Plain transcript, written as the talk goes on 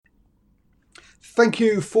Thank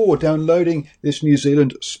you for downloading this New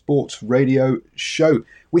Zealand Sports Radio show.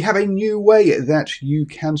 We have a new way that you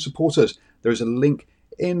can support us. There is a link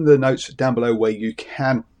in the notes down below where you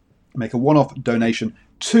can make a one-off donation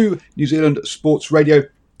to New Zealand Sports Radio.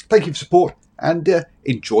 Thank you for support and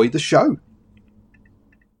enjoy the show.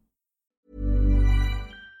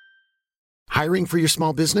 Hiring for your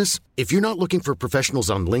small business? If you're not looking for professionals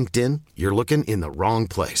on LinkedIn, you're looking in the wrong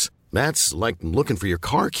place. That's like looking for your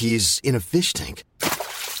car keys in a fish tank.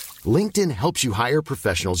 LinkedIn helps you hire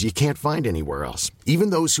professionals you can't find anywhere else, even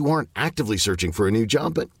those who aren't actively searching for a new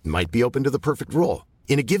job but might be open to the perfect role.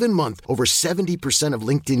 In a given month, over 70% of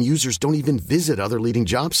LinkedIn users don't even visit other leading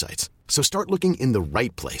job sites. So start looking in the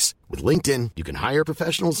right place. With LinkedIn, you can hire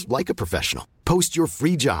professionals like a professional. Post your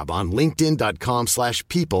free job on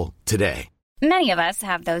linkedin.com/people today. Many of us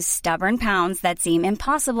have those stubborn pounds that seem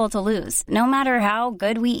impossible to lose, no matter how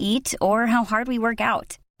good we eat or how hard we work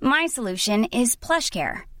out. My solution is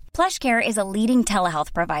PlushCare. PlushCare is a leading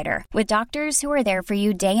telehealth provider with doctors who are there for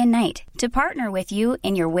you day and night to partner with you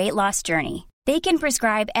in your weight loss journey. They can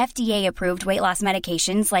prescribe FDA-approved weight loss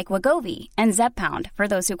medications like Wegovy and Zepbound for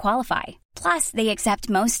those who qualify. Plus, they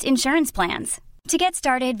accept most insurance plans. To get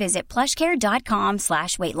started, visit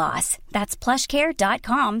plushcare.com/weightloss. That's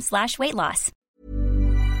plushcare.com/weightloss.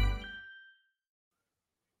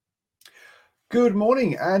 Good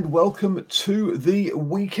morning and welcome to the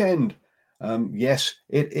weekend. Yes,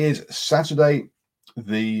 it is Saturday,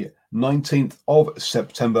 the 19th of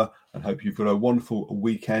September, and hope you've got a wonderful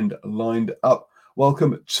weekend lined up.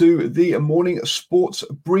 Welcome to the morning sports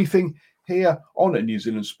briefing here on New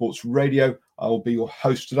Zealand Sports Radio. I will be your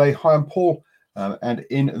host today. Hi, I'm Paul. And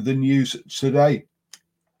in the news today,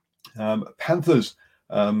 Panthers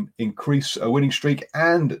increase a winning streak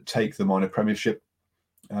and take the minor premiership.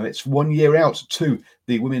 It's 1 year out to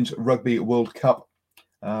the Women's Rugby World Cup.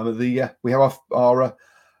 We have our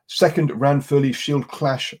second Ranfurly Shield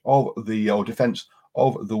clash of the defence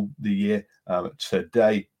of the year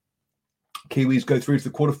today. Kiwis go through to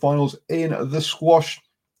the quarterfinals in the squash.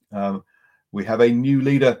 We have a new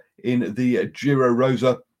leader in the Giro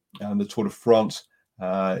Rosa. And the Tour de France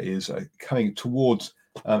is coming towards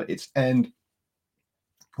its end.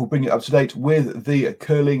 We'll bring you up to date with the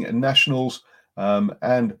curling nationals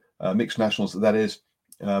and mixed nationals, that is,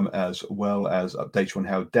 as well as update you on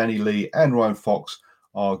how Danny Lee and Ryan Fox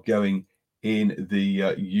are going in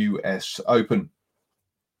the US Open.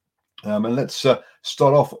 And let's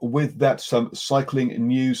start off with that some cycling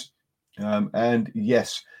news. And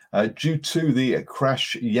yes, due to the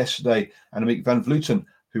crash yesterday, Annemiek van Vleuten,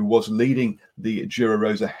 who was leading the Giro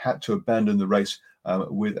Rosa, had to abandon the race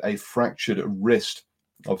with a fractured wrist.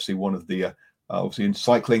 Obviously, one of the obviously in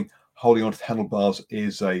cycling, holding on to the handlebars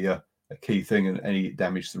is a key thing, and any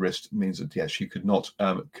damage to the wrist means that yes, she could not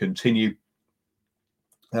continue.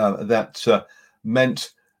 That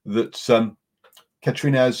meant that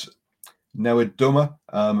Katrinas Nawiedoma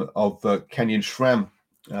of Canyon SRAM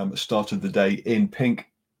started the day in pink,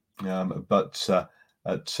 but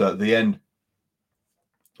at the end,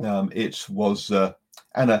 it was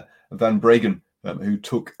Anna van Bregen who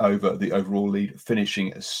took over the overall lead,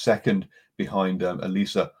 finishing second behind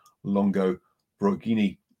Elisa Longo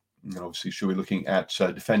Borghini. And obviously, she'll be looking at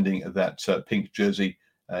defending that pink jersey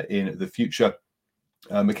in the future.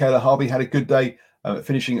 Michaela Harvey had a good day,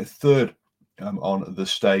 finishing third on the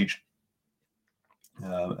stage.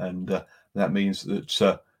 And that means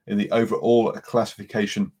that in the overall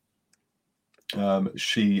classification,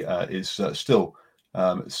 she is still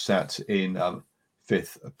sat in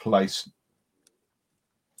fifth place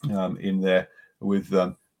in there with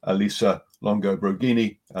Elisa Longo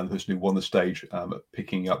Borghini, the person who won the stage,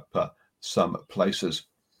 picking up some places.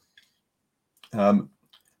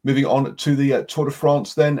 Moving on to the Tour de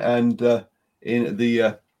France then, and in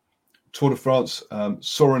the Tour de France,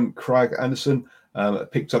 Søren Kragh Andersen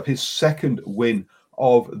picked up his second win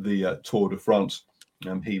of the Tour de France.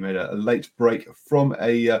 He made a late break from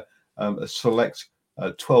a select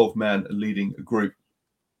 12-man leading group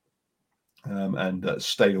and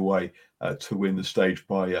stayed away to win the stage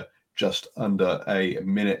by just under a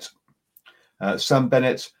minute. Sam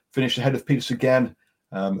Bennett finished ahead of Peter Sagan,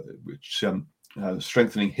 which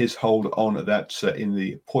strengthening his hold on that in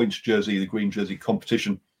the points jersey, the green jersey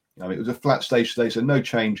competition. It was a flat stage today, so no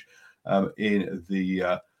change in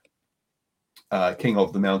the King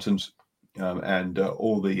of the Mountains, and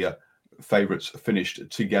all the favourites finished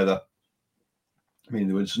together. I mean,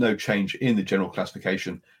 there was no change in the general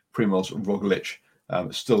classification. Primoz Roglic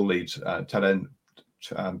still leads Tadej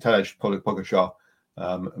Pogačar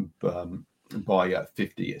by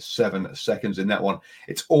 57 seconds in that one.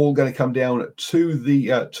 It's all going to come down to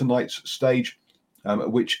the tonight's stage.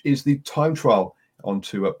 which is the time trial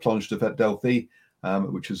onto Planche de Delphi,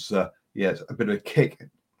 which is a bit of a kick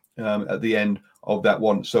at the end of that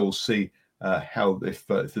one. So we'll see how if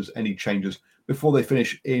there's any changes before they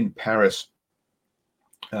finish in Paris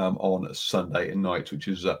on Sunday night, which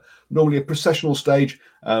is normally a processional stage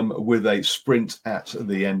with a sprint at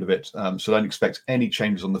the end of it. So don't expect any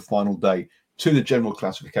changes on the final day to the general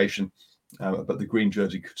classification, but the green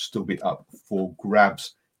jersey could still be up for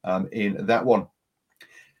grabs in that one.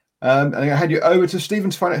 And I'm going to hand you over to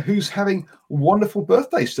Stephen to find out who's having wonderful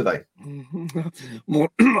birthdays today.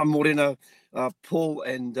 Morena, Paul,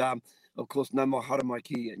 and of course, no more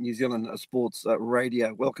Haramaiki, New Zealand Sports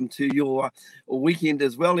Radio. Welcome to your weekend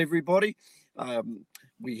as well, everybody.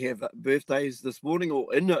 We have birthdays this morning,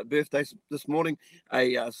 or in birthdays this morning,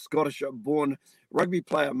 a Scottish-born rugby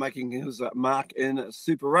player making his mark in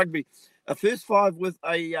Super Rugby. A first five with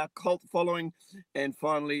a cult following, and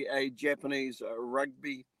finally a Japanese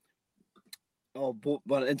rugby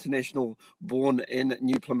international born in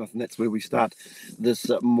New Plymouth, and that's where we start this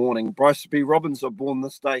morning. Bryce B. Robbins, born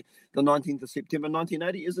this day, the 19th of September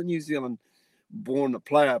 1980, is a New Zealand-born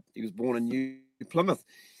player. He was born in New Plymouth.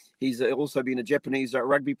 He's also been a Japanese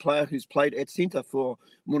rugby player who's played at centre for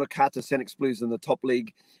Munakata Sanix Blues in the top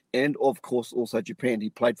league, and of course also Japan.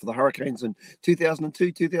 He played for the Hurricanes in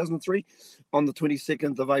 2002, 2003. On the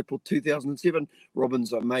 22nd of April 2007,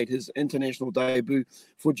 Robbins made his international debut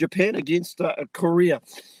for Japan against Korea,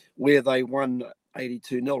 where they won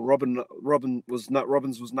 82-0.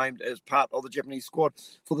 Robbins was named as part of the Japanese squad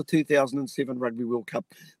for the 2007 Rugby World Cup,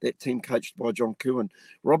 that team coached by John Kirwan.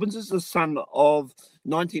 Robbins is the son of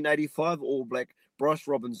 1985 All Black Bryce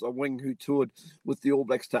Robbins, a wing who toured with the All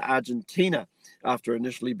Blacks to Argentina after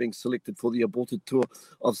initially being selected for the aborted tour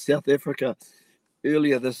of South Africa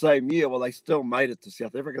earlier the same year. Well, they still made it to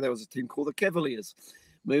South Africa. There was a team called the Cavaliers.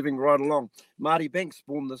 Moving right along, Marty Banks,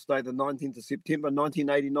 born this day, the 19th of September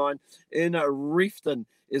 1989 in Reefton,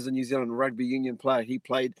 is a New Zealand rugby union player. He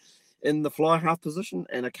played in the fly half position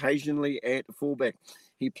and occasionally at fullback.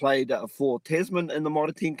 He played for Tasman in the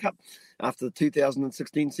Mitre 10 Cup after the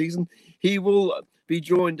 2016 season. He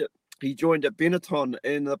joined at Benetton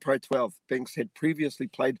in the Pro 12. Banks had previously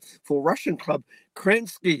played for Russian club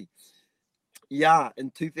Kransky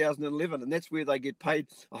in 2011, and that's where they get paid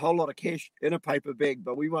a whole lot of cash in a paper bag,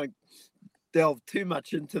 but we won't delve too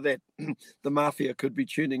much into that. The mafia could be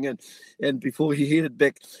tuning in. And before he headed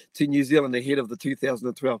back to New Zealand ahead of the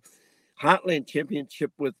 2012 Heartland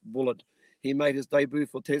Championship with Bullard, he made his debut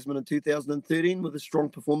for Tasman in 2013 with his strong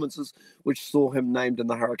performances, which saw him named in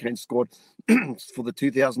the Hurricane squad for the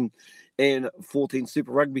 2014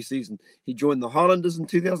 Super Rugby season. He joined the Highlanders in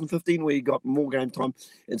 2015, where he got more game time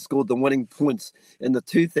and scored the winning points in the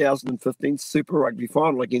 2015 Super Rugby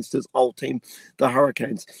final against his old team, the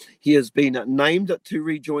Hurricanes. He has been named to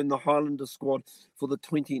rejoin the Highlanders squad for the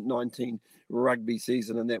 2019 rugby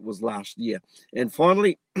season, and that was last year. And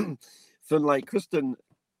finally, Finlay Christie,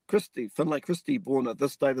 born at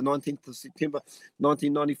this day, the 19th of September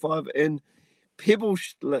 1995 in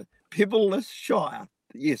Peeblesshire.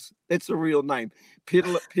 Yes, that's a real name.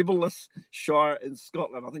 Peeblesshire in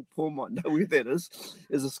Scotland. I think Paul might know where that is.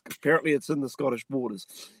 Apparently it's in the Scottish borders.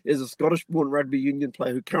 Is a Scottish-born rugby union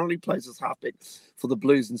player who currently plays as halfback for the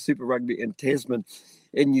Blues in Super Rugby and Tasman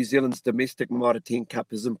in New Zealand's domestic Mitre 10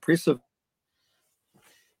 Cup. His impressive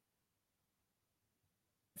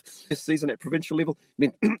this season at provincial level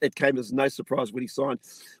meant it came as no surprise when he signed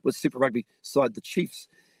with Super Rugby side the Chiefs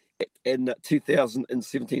in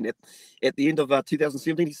 2017. At the end of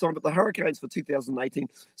 2017, he signed with the Hurricanes for 2018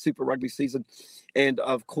 Super Rugby season, and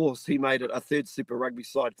of course he made it a third Super Rugby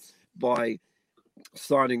side by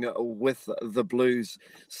signing with the Blues.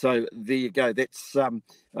 So there you go. That's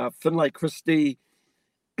Finlay Christie,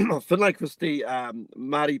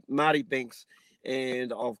 Marty Banks,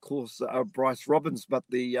 and of course Bryce Robbins. But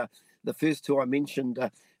the first two I mentioned,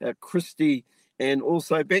 Christie and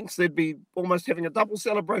also Banks, they'd be almost having a double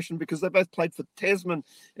celebration because they both played for Tasman,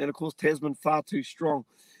 and of course Tasman far too strong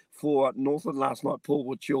for Northland last night, Paul,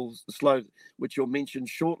 which you'll mention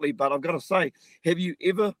shortly. But I've got to say, have you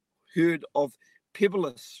ever heard of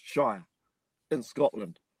Peeblesshire in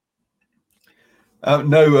Scotland?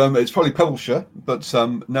 No, it's probably Pebbleshire, but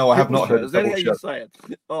no, I have not heard of Is that how you Pebbleshire. say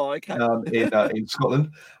it? Oh, okay. In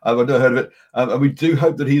Scotland, I've never heard of it, and we do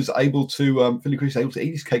hope that he's able to, Finlay Christie, able to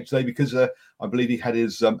eat his cake today, because I believe he had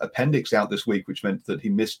his appendix out this week, which meant that he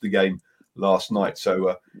missed the game last night.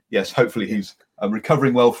 So yes, hopefully he's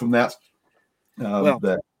recovering well from that. Well,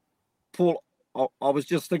 there. Paul, I was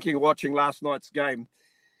just thinking, watching last night's game,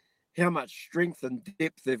 how much strength and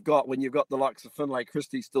depth they've got when you've got the likes of Finlay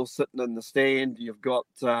Christie still sitting in the stand. You've got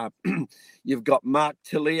you've got Mark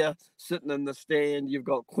Tillia sitting in the stand. You've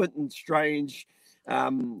got Quinton Strange,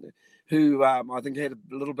 who I think had a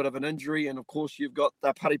little bit of an injury, and of course you've got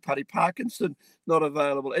Pari Parkinson not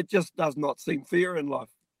available. It just does not seem fair in life.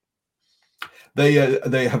 They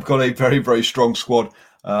have got a very, very strong squad.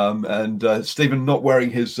 And Stephen not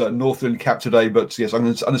wearing his Northland cap today, but yes, I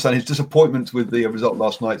understand his disappointment with the result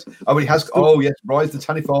last night. Oh, he has. Oh, yes, Rise the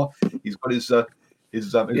Taniwha. He's got his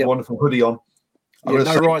wonderful hoodie on. Yeah,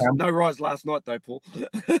 no rise last night though, Paul.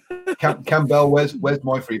 Campbell, where's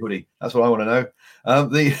my free hoodie? That's what I want to know.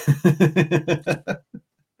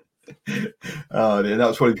 Oh, yeah, that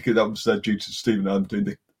was probably because that was due to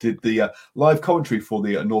Stephen did the live commentary for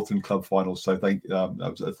the Northern Club finals. So thank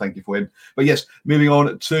you for him. But yes, moving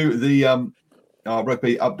on to the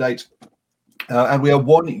rugby update, and we are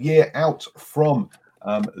 1 year out from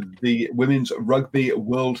the Women's Rugby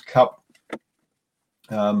World Cup.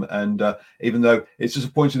 And even though it's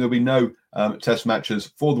disappointing there'll be no test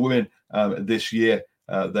matches for the women this year,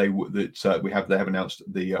 they have announced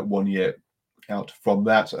the 1 year out from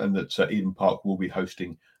that, and that Eden Park will be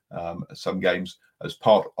hosting some games as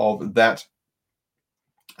part of that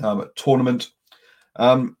tournament.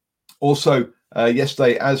 Also,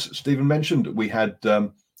 yesterday, as Stephen mentioned, we had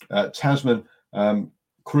Tasman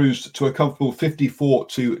cruised to a comfortable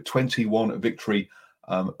 54-21 victory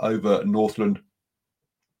over Northland.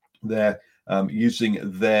 They're using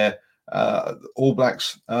their All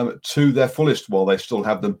Blacks to their fullest, while they still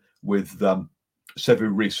have them, with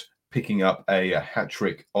Sevu Reece picking up a hat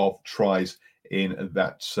trick of tries in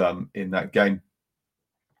that game.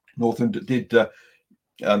 Northland did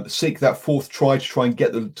seek that fourth try to try and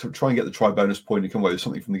get the try bonus point and come away with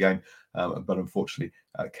something from the game, but unfortunately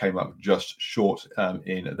came up just short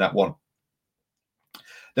in that one.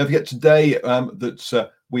 Don't forget today that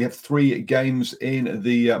we have 3 games in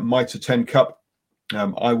the Mitre 10 Cup.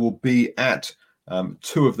 I will be at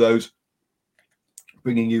 2 of those,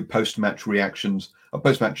 bringing you post-match reactions,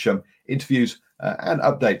 post-match interviews and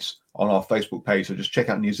updates on our Facebook page. So just check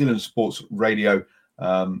out New Zealand Sports Radio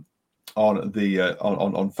on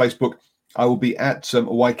Facebook. I will be at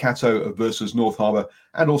Waikato versus North Harbour,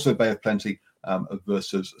 and also Bay of Plenty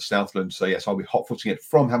versus Southland. So yes, I'll be hot-footing it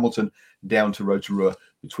from Hamilton down to Rotorua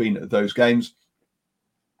between those games.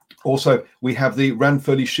 Also, we have the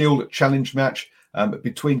Ranfurly Shield Challenge match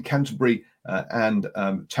between Canterbury and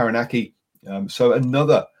Taranaki. So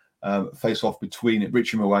another face-off between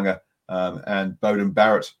Richie Mwanga and Bowden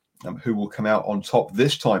Barrett, who will come out on top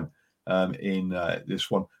this time in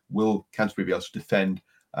this one. Will Canterbury be able to defend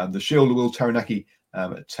the Shield, or will Taranaki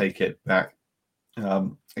take it back?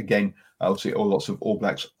 Again, I'll see lots of All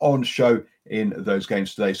Blacks on show in those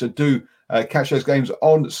games today. So do catch those games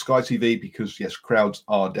on Sky TV, because yes, crowds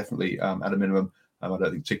are definitely at a minimum. I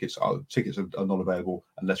don't think tickets are not available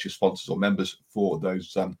unless you're sponsors or members for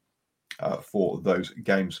those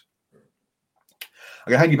games. I'm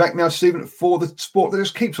going to hand you back now, Stephen, for the sport that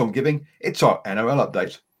just keeps on giving. It's our NRL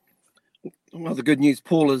update. Well, the good news,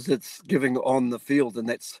 Paul, is it's giving on the field, and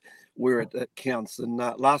that's where it counts. And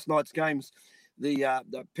last night's games, the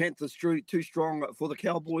Panthers too strong for the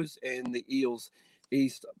Cowboys, and the Eels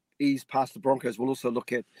eased past the Broncos. We'll also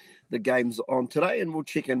look at the games on today, and we'll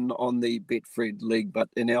check in on the Betfred League. But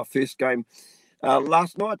in our first game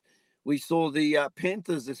last night, we saw the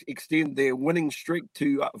Panthers extend their winning streak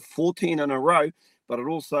to 14 in a row, but it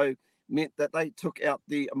also meant that they took out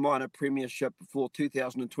the minor premiership for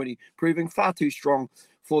 2020, proving far too strong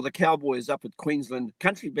for the Cowboys up at Queensland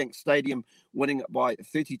Country Bank Stadium, winning by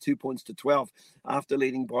 32 points to 12 after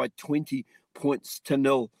leading by 20 points to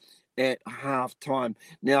 0 at half time.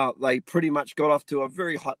 Now, they pretty much got off to a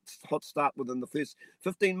very hot start within the first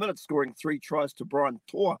 15 minutes, scoring 3 tries to Brian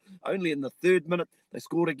Toa. Only in the 3rd minute, they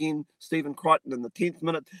scored again, Stephen Crichton in the 10th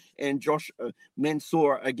minute, and Josh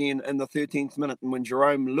Mansour again in the 13th minute. And when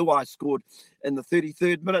Jerome Luai scored in the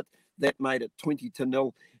 33rd minute, that made it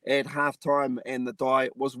 20-0 at halftime, and the die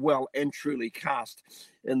was well and truly cast.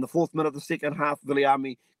 In the 4th minute of the second half,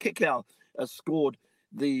 Viliami Kikau scored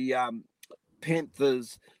the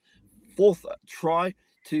Panthers' 4th try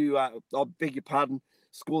to,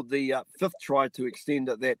 scored the 5th try to extend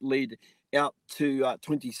that lead out to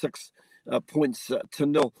 26 points to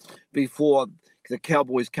 0 before the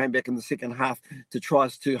Cowboys came back in the second half to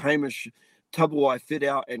tries to Hamish Tabuai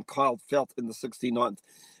Fidau and Kyle Felt in the 69th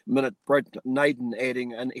minute. Brad Naden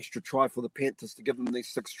adding an extra try for the Panthers to give them these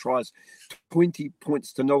 6 tries, 20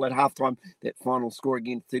 points to 0 at halftime. That final score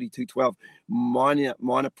again, 32-12.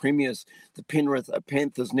 Minor premiers, the Penrith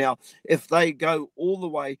Panthers. Now, if they go all the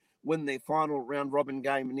way win their final round robin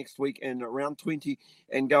game next week in round 20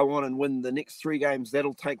 and go on and win the next 3 games,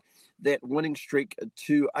 that'll take that winning streak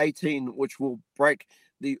to 18, which will break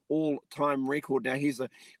the all-time record. Now, here's a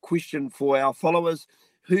question for our followers.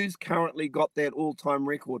 Who's currently got that all-time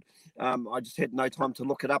record? I just had no time to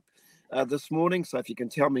look it up this morning. So if you can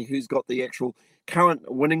tell me who's got the actual current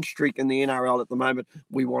winning streak in the NRL at the moment,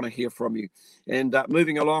 we want to hear from you. And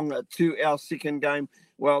moving along to our second game,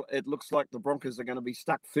 well, it looks like the Broncos are going to be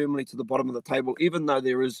stuck firmly to the bottom of the table, even though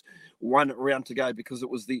there is 1 round to go, because it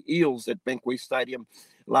was the Eels at Bankwest Stadium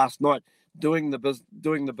last night doing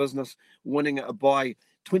the business, winning by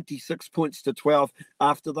 26 points to 12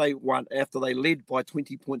 after they led by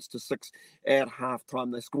 20 points to 6 at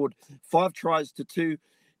halftime. They scored 5 tries to 2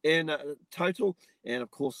 in total, and of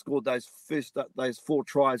course scored those 4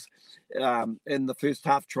 tries in the first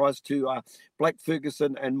half, tries to Blake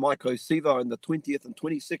Ferguson and Mike Osivo in the 20th and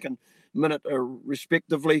 22nd minute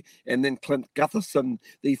respectively, and then Clint Gutherson,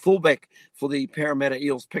 the fullback for the Parramatta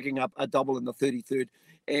Eels, picking up a double in the 33rd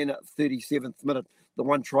and 37th minute. The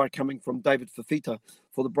 1 try coming from David Fifita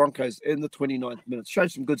for the Broncos in the 29th minute. Showed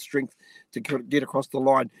some good strength to get across the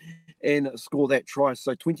line and score that try.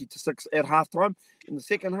 So 20-6 at halftime. In the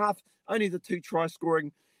second half, only the 2 try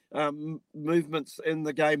scoring movements in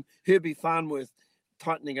the game. Herbie Farnworth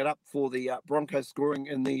tightening it up for the Broncos, scoring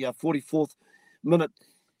in the 44th minute.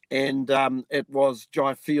 And it was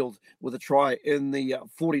Jai Field with a try in the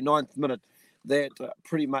 49th minute that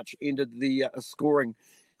pretty much ended the scoring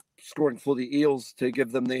for the Eels to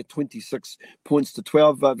give them their 26 points to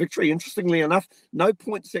 12 victory. Interestingly enough, no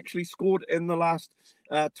points actually scored in the last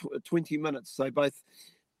 20 minutes. So both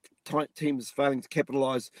teams failing to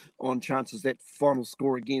capitalise on chances. That final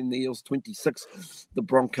score again, the Eels 26, the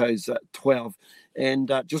Broncos 12.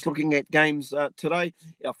 And just looking at games today,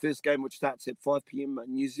 our first game, which starts at 5 p.m.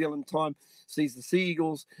 New Zealand time, sees the Sea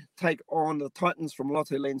Eagles take on the Titans from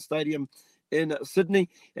Lottoland Stadium in Sydney,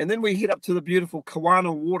 and then we head up to the beautiful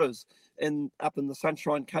Kawana waters up in the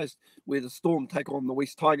Sunshine Coast, where the Storm take on the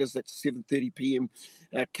West Tigers. That's 7:30 p.m.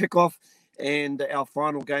 Kickoff, and our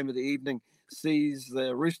final game of the evening sees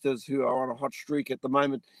the Roosters, who are on a hot streak at the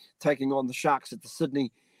moment, taking on the Sharks at the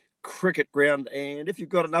Sydney Cricket Ground. And if you've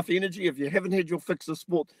got enough energy, if you haven't had your fix of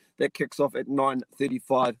sport, that kicks off at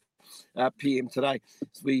 9:35 p.m. today.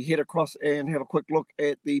 So we head across and have a quick look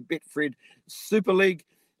at the Betfred Super League.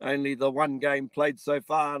 Only the 1 game played so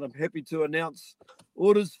far, and I'm happy to announce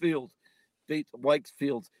Huddersfield beat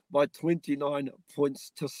Wakefield by 29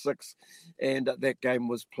 points to 6, and that game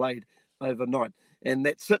was played overnight. And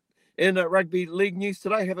that's it in rugby league news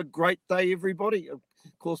today. Have a great day, everybody. Of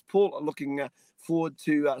course, Paul, looking forward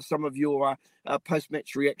to some of your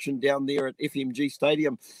post-match reaction down there at FMG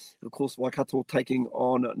Stadium. Of course, Waikato taking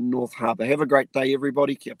on North Harbour. Have a great day,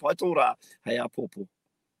 everybody. Kia pai tōra. Hei a pōpō.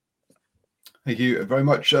 Thank you very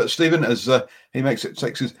much, Stephen, as he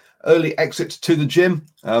takes his early exit to the gym.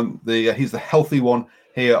 He's the healthy one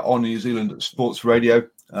here on New Zealand Sports Radio,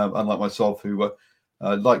 unlike myself, who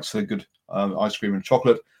likes a good ice cream and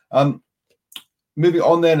chocolate. Moving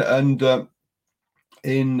on then, and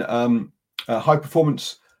in High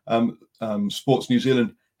Performance Sports New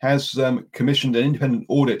Zealand has commissioned an independent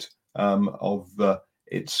audit of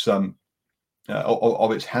its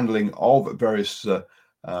handling of various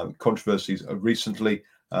controversies recently.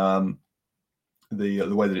 The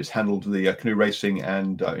way that it's handled the canoe racing,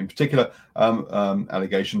 and in particular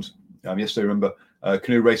allegations. Yesterday, remember,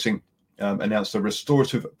 canoe racing announced a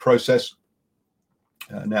restorative process.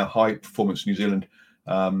 Now, High Performance New Zealand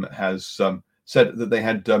has said that they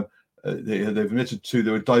had they've admitted to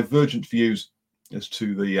there were divergent views as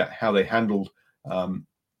to how they handled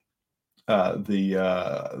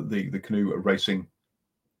the canoe racing.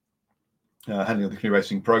 Handling of the canoe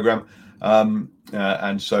racing program,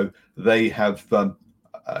 and so they have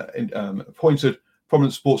appointed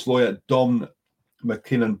prominent sports lawyer Don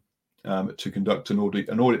McKinnon to conduct an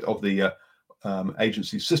audit of the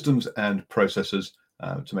agency's systems and processes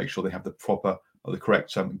to make sure they have the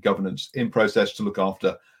correct governance in process to look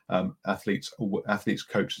after athletes,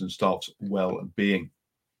 coaches, and staff's well-being.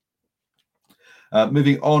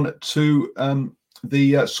 Moving on to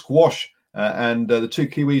the squash, and the 2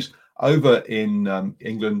 Kiwis over in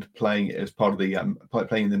England playing as part of the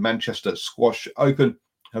playing in the Manchester Squash Open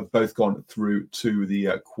have both gone through to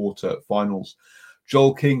the quarter-finals.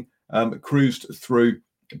 Joel King cruised through,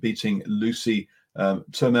 beating Lucy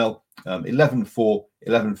Turmel 11-4,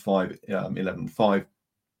 11-5,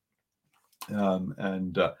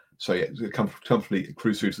 11-5. So yeah, comfortably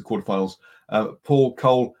cruised through to the quarterfinals. Paul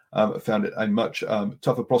Cole found it a much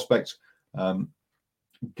tougher prospect,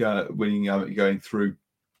 winning, going through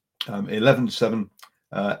 11-7,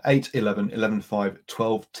 8-11, 11-5,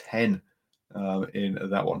 12-10 in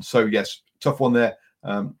that one. So yes, tough one there,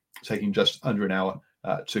 taking just under an hour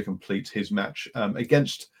to complete his match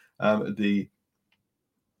against the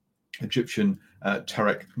Egyptian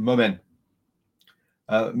Tarek Momen.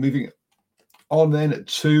 Moving on then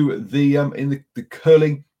to the in the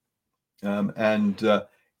curling, and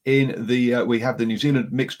in the we have the New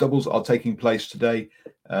Zealand mixed doubles are taking place today.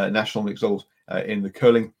 National mixed doubles in the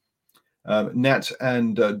curling. Nat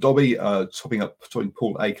and Dobby topping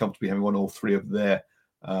Pool A, comfortably having won all three of their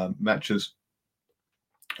matches.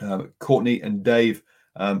 Courtney and Dave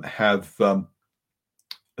have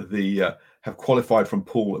qualified from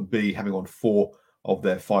Pool B, having won 4 of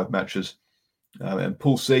their 5 matches. And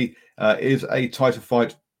Pool C is a tighter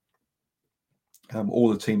fight. All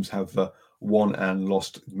the teams have won and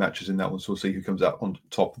lost matches in that one, so we'll see who comes out on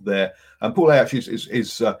top there. And Pool A actually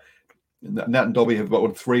is Nat and Dobby have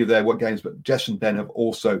won 3 of their games, but Jess and Ben have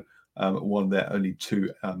also won their only 2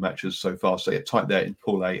 matches so far. So yeah, tight there in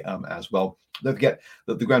Pool A as well. Don't forget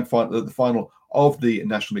that the grand final, the final of the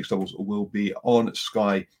National Mixed Doubles will be on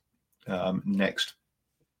Sky next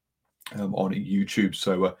on YouTube.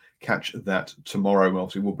 So catch that tomorrow. And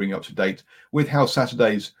obviously, we'll bring you up to date with how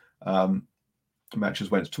Saturday's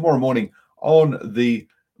matches went tomorrow morning on the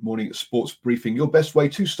Morning Sports Briefing. Your best way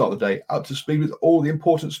to start the day, up to speed with all the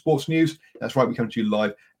important sports news. That's right, we come to you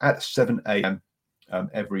live at 7 a.m.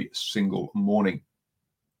 Every single morning.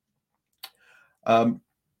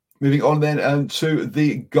 Moving on then to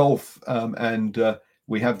the golf, and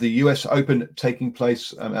we have the US Open taking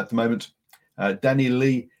place at the moment. Danny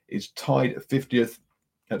Lee is tied 50th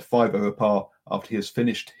at 5 over par after he has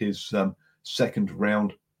finished his second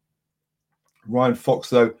round. Ryan Fox,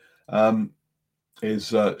 though,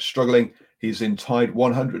 is struggling. He's in tied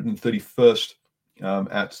 131st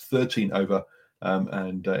at 13 over,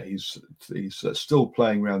 and he's still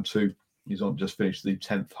playing round 2. He's on just finished the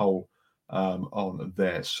 10th hole on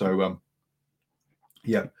there. So,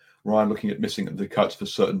 yeah, Ryan looking at missing the cut for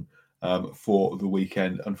certain for the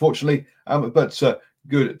weekend, unfortunately. But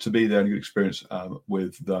good to be there and a good experience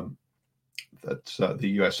with the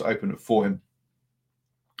US Open for him.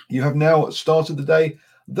 You have now started the day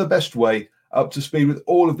the best way, up to speed with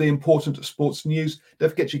all of the important sports news. Don't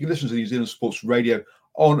forget you can listen to New Zealand Sports Radio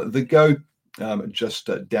on the go. Just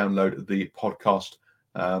download the podcast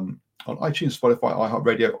on iTunes, Spotify,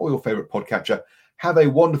 iHeartRadio, or your favorite podcatcher. Have a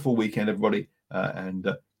wonderful weekend, everybody, and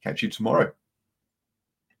catch you tomorrow.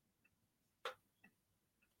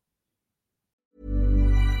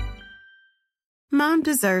 Mom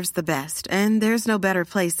deserves the best, and there's no better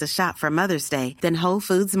place to shop for Mother's Day than Whole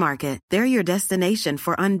Foods Market. They're your destination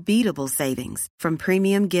for unbeatable savings, from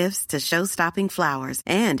premium gifts to show-stopping flowers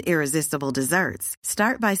and irresistible desserts.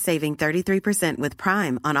 Start by saving 33% with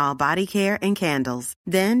Prime on all body care and candles.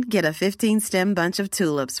 Then get a 15-stem bunch of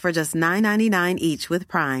tulips for just $9.99 each with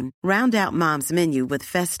Prime. Round out Mom's menu with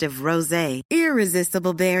festive rosé,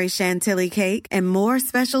 irresistible berry chantilly cake, and more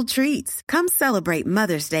special treats. Come celebrate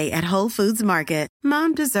Mother's Day at Whole Foods Market.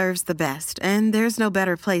 Mom deserves the best, and there's no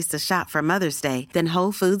better place to shop for Mother's Day than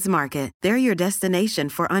Whole Foods Market. They're your destination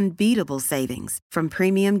for unbeatable savings, from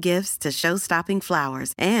premium gifts to show-stopping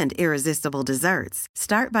flowers and irresistible desserts.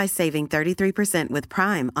 Start by saving 33% with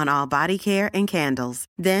Prime on all body care and candles.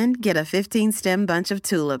 Then get a 15-stem bunch of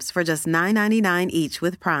tulips for just $9.99 each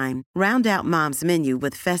with Prime. Round out Mom's menu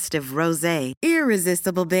with festive rosé,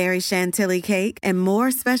 irresistible berry chantilly cake, and more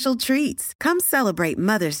special treats. Come celebrate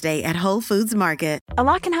Mother's Day at Whole Foods Market. A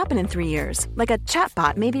lot can happen in 3 years, like a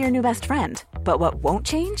chatbot may be your new best friend. But what won't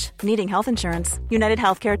change? Needing health insurance. United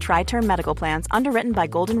Healthcare Tri-Term Medical Plans, underwritten by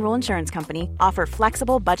Golden Rule Insurance Company, offer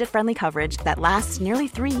flexible, budget-friendly coverage that lasts nearly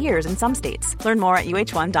 3 years in some states. Learn more at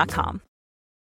uh1.com.